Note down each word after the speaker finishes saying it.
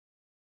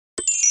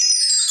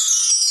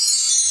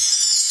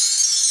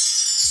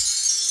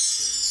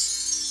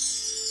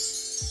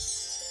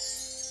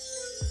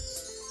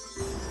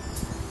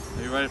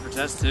Ready for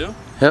test 2?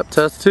 Yep,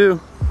 test 2.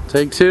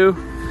 Take 2.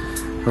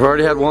 We've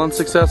already had 1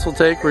 successful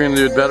take. We're going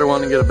to do a better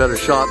one and get a better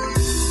shot.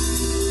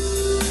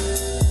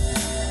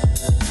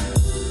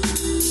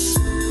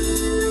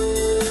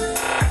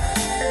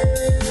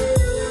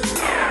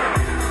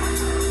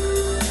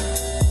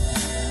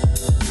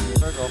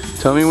 Circle.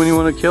 Tell me when you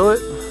want to kill it.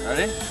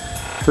 Ready?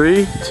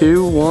 3,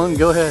 2, 1,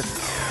 go ahead.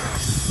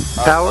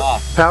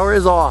 Power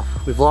is off.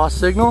 We've lost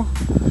signal.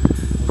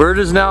 Bird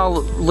is now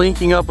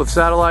linking up with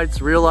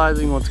satellites,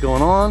 realizing what's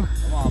going on.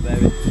 Come on,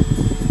 baby.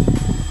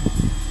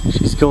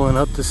 She's going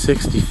up to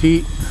 60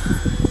 feet. We'll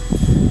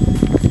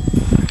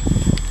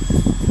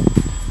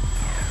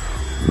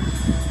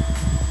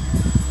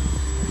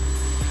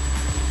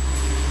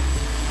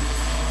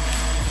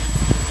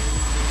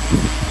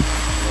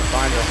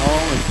find her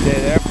home and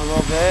stay there for a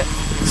little bit.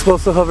 It's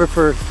supposed to hover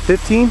for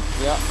 15?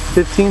 Yep.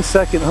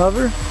 15-second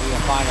hover. We're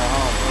gonna find her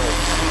home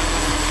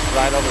first.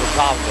 Right over the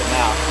top of it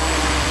now.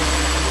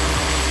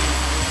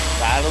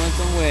 Battling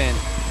some wind.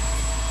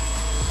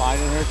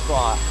 Finding her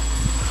spot.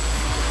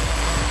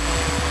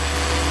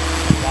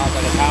 Now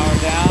let it power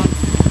down.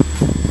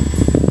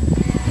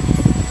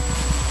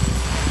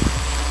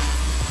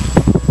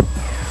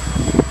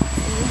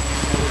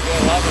 We're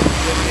good, hover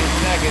for 15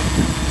 seconds.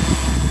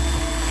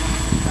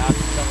 Now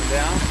she's coming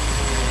down.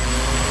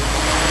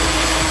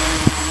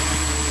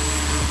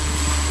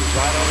 She's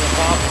right over the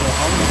top of the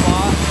home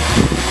spot.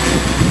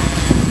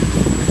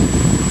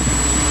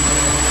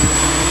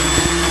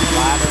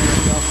 Flattering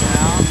herself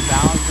down,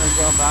 balancing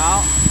herself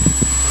out.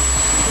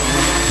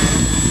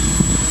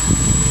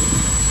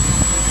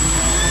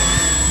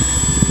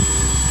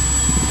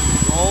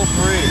 Roll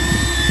free.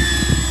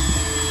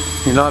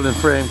 You're not in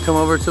frame. Come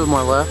over to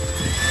my left.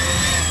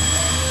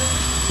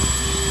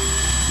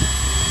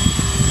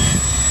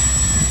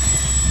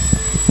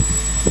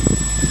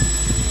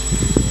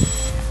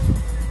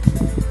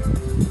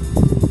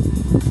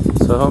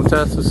 So home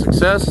test was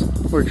success.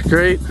 Worked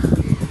great.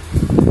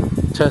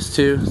 Test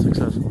 2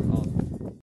 successful.